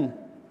given.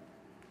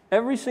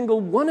 Every single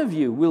one of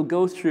you will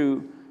go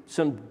through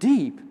some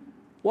deep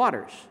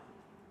waters.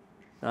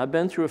 Now, I've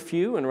been through a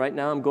few, and right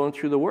now I'm going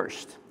through the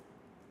worst.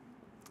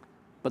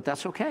 But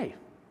that's okay,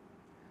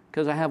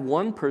 because I have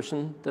one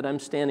person that I'm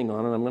standing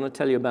on, and I'm going to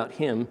tell you about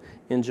him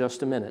in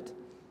just a minute.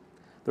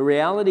 The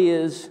reality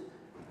is,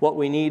 what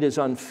we need is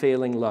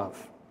unfailing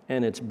love,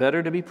 and it's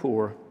better to be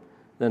poor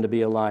than to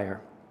be a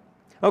liar.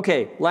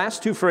 Okay,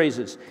 last two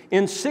phrases.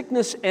 In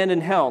sickness and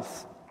in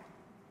health.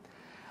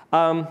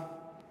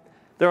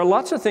 There are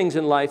lots of things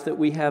in life that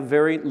we have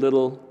very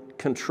little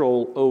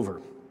control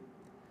over.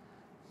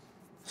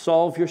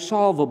 Solve your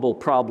solvable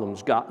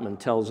problems, Gottman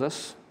tells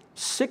us.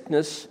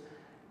 Sickness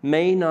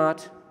may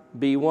not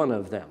be one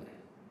of them.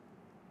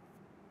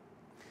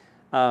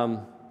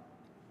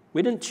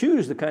 We didn't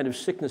choose the kind of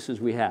sicknesses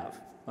we have.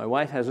 My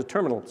wife has a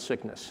terminal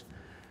sickness.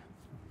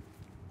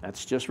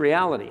 That's just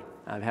reality.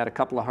 I've had a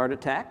couple of heart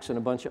attacks and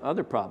a bunch of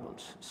other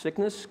problems.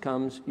 Sickness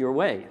comes your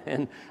way.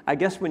 And I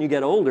guess when you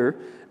get older,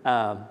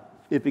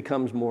 it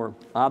becomes more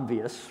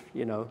obvious.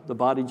 You know, the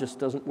body just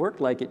doesn't work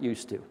like it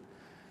used to.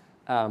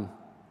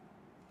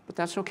 But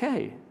that's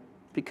okay,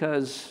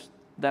 because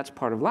that's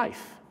part of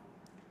life.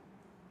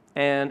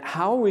 And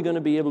how are we going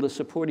to be able to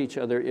support each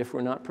other if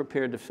we're not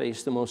prepared to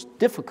face the most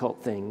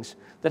difficult things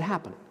that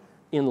happen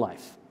in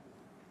life?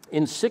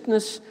 In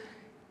sickness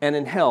and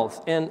in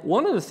health. And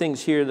one of the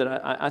things here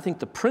that I think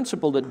the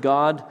principle that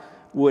God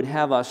would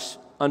have us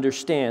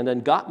understand,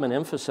 and Gottman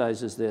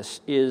emphasizes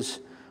this,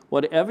 is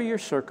whatever your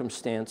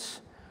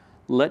circumstance,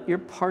 let your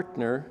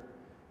partner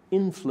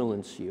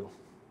influence you.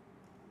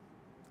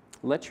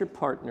 Let your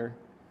partner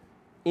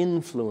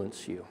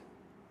influence you.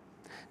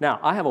 Now,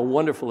 I have a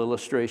wonderful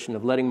illustration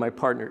of letting my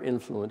partner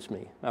influence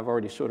me. I've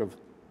already sort of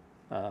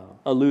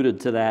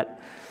alluded to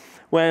that.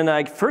 When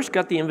I first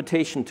got the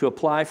invitation to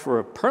apply for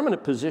a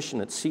permanent position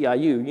at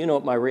CIU, you know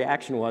what my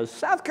reaction was?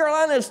 South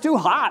Carolina is too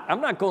hot. I'm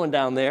not going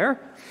down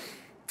there.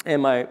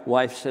 And my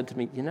wife said to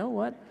me, you know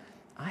what?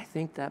 I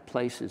think that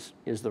place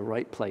is the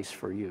right place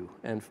for you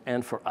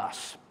and for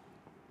us.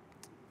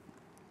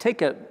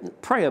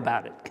 Pray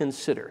about it,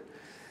 consider.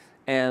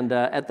 And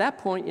at that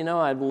point, you know,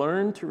 I've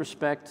learned to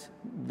respect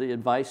the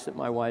advice that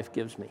my wife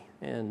gives me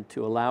and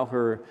to allow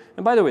her.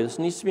 And by the way, this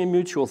needs to be a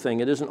mutual thing.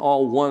 It isn't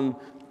all one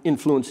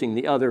influencing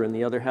the other and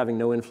the other having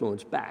no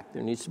influence back.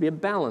 There needs to be a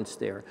balance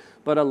there.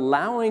 But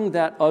allowing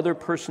that other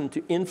person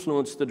to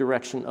influence the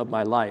direction of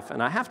my life.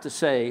 And I have to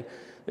say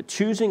that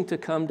choosing to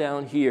come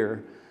down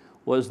here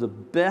was the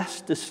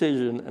best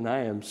decision, and I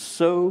am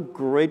so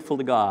grateful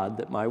to God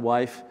that my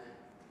wife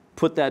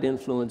put that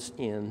influence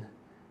in,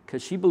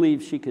 because she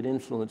believed she could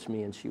influence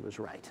me, and she was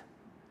right.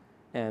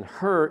 And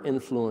her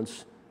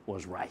influence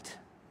was right.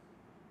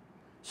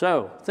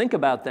 So think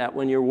about that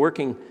when you're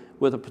working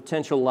with a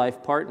potential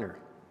life partner.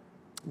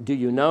 Do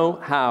you know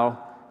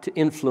how to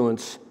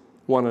influence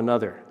one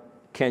another?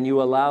 Can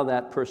you allow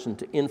that person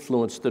to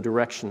influence the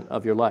direction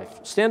of your life?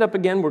 Stand up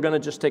again. We're going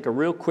to just take a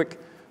real quick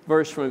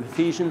verse from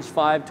Ephesians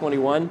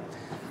 5:21.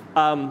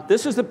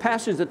 This is the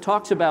passage that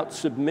talks about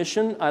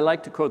submission. I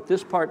like to quote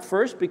this part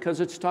first because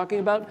it's talking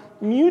about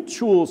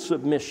mutual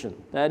submission.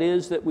 That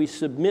is, that we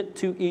submit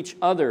to each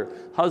other,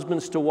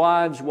 husbands to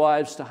wives,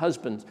 wives to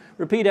husbands.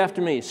 Repeat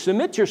after me.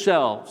 Submit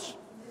yourselves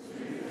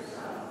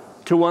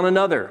to one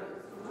another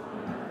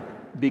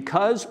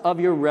because of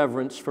your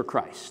reverence for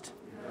Christ.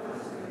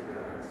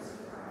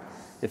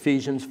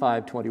 Ephesians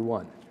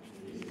 5:21.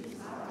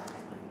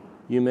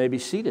 You may be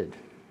seated.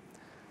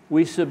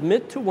 We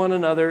submit to one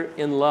another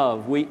in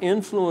love. We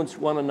influence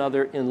one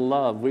another in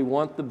love. We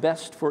want the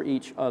best for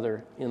each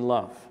other in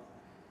love.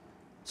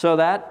 So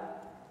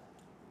that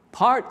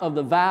part of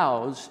the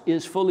vows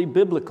is fully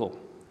biblical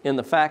in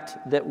the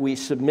fact that we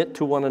submit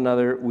to one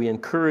another, we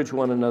encourage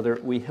one another,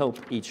 we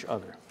help each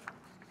other.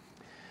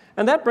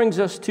 And that brings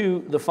us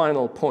to the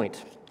final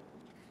point.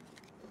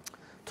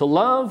 To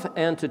love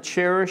and to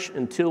cherish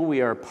until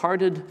we are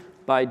parted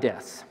by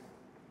death.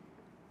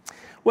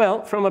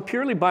 Well, from a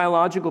purely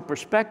biological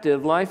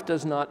perspective, life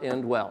does not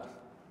end well.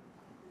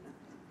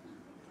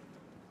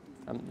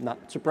 I'm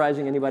not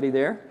surprising anybody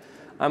there.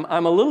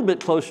 I'm a little bit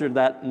closer to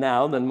that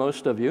now than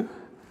most of you.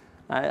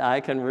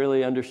 I can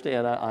really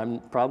understand. I'm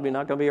probably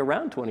not going to be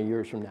around 20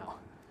 years from now,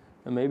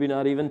 and maybe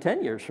not even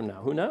 10 years from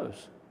now. Who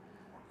knows?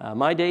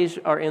 My days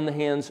are in the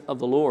hands of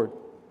the Lord.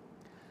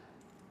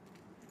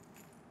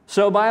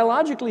 So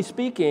biologically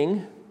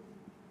speaking,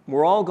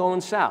 we're all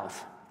going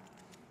south.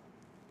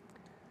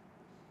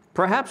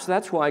 Perhaps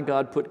that's why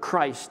God put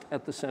Christ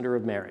at the center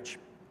of marriage.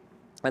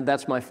 And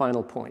that's my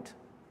final point.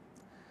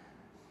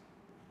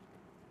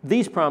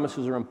 These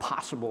promises are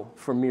impossible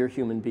for mere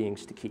human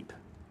beings to keep.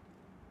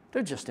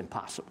 They're just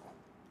impossible.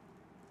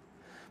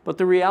 But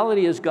the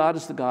reality is God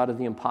is the God of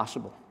the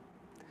impossible.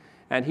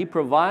 And He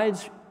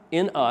provides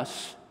in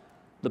us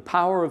the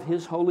power of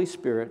His Holy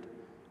Spirit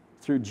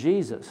through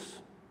Jesus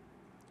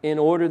in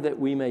order that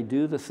we may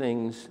do the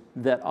things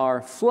that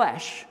our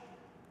flesh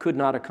could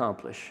not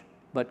accomplish,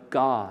 but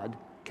God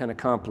can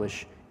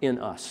accomplish in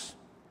us.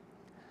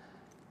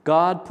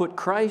 God put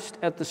Christ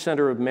at the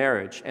center of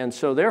marriage. And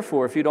so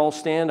therefore, if you'd all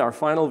stand, our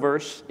final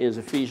verse is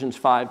Ephesians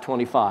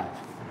 5:25.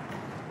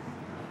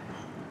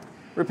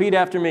 Repeat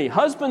after me.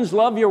 Husbands,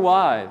 love your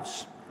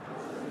wives.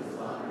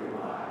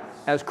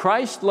 As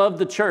Christ loved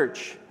the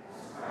church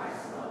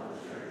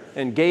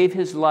and gave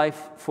His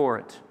life for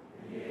it.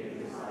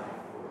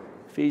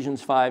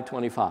 Ephesians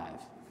 5:25.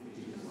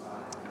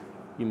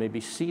 You may be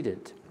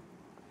seated.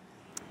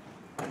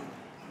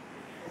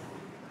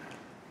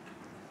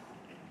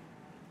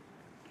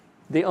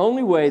 The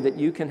only way that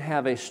you can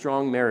have a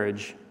strong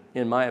marriage,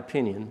 in my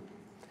opinion,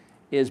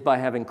 is by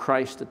having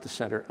Christ at the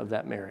center of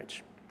that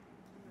marriage.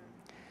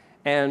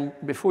 And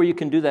before you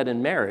can do that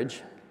in marriage,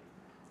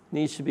 it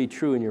needs to be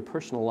true in your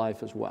personal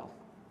life as well.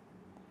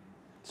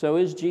 So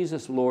is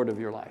Jesus Lord of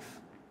your life?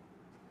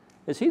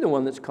 Is He the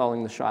one that's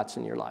calling the shots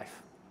in your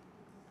life?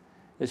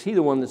 Is He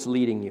the one that's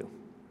leading you?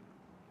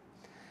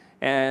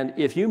 And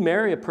if you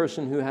marry a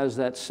person who has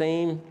that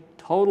same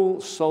total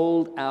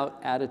sold-out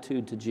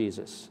attitude to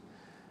Jesus,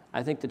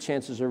 I think the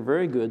chances are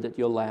very good that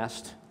you'll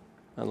last,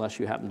 unless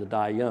you happen to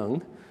die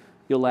young,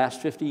 you'll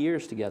last 50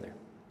 years together.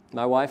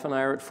 My wife and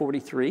I are at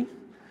 43.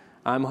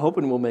 I'm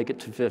hoping we'll make it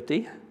to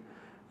 50.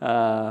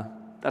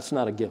 That's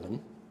not a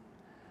given.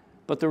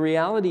 But the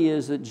reality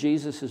is that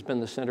Jesus has been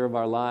the center of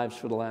our lives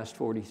for the last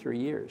 43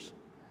 years.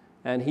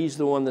 And He's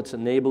the one that's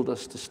enabled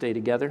us to stay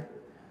together.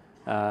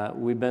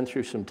 We've been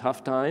through some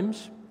tough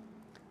times,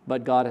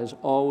 but God has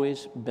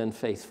always been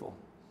faithful.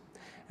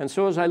 And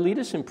so as I lead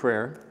us in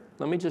prayer,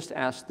 let me just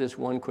ask this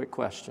one quick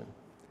question.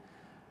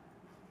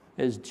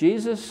 Is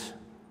Jesus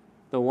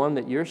the one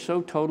that you're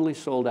so totally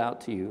sold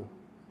out to,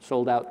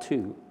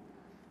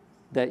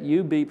 that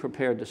you be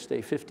prepared to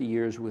stay 50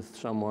 years with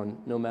someone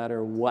no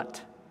matter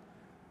what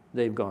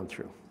they've gone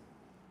through?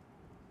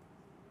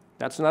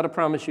 That's not a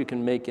promise you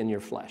can make in your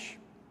flesh.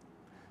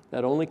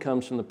 That only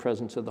comes from the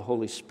presence of the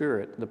Holy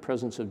Spirit, the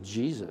presence of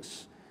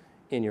Jesus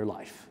in your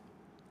life.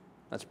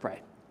 Let's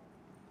pray.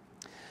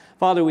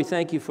 Father, we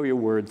thank You for Your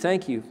word.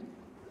 Thank You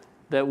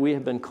that we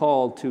have been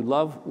called to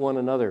love one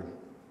another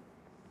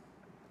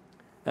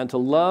and to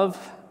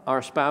love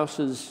our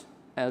spouses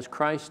as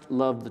Christ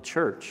loved the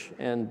church,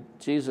 and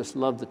Jesus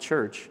loved the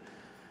church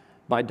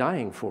by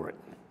dying for it.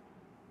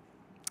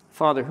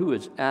 Father, who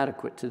is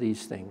adequate to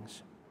these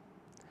things?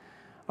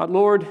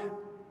 Lord,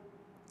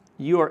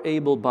 You are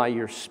able by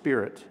Your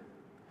Spirit,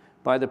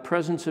 by the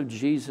presence of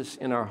Jesus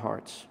in our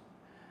hearts,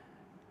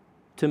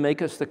 to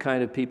make us the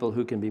kind of people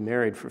who can be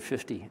married for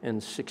 50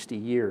 and 60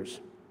 years.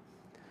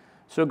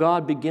 So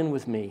God, begin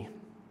with me.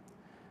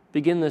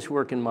 Begin this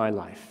work in my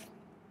life.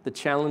 The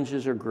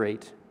challenges are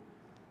great.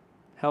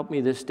 Help me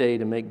this day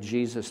to make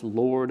Jesus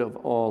Lord of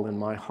all in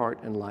my heart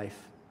and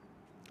life.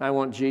 I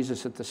want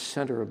Jesus at the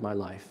center of my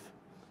life.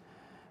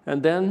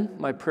 And then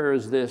my prayer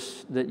is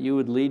this, that You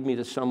would lead me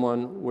to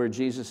someone where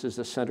Jesus is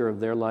the center of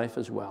their life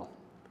as well,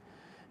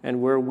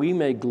 and where we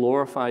may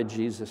glorify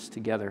Jesus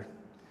together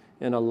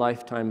in a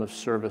lifetime of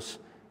service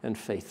and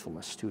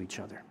faithfulness to each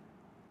other.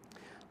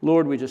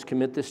 Lord, we just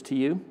commit this to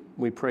You.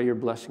 We pray Your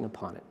blessing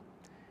upon it.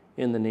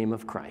 In the name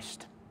of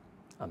Christ.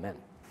 Amen.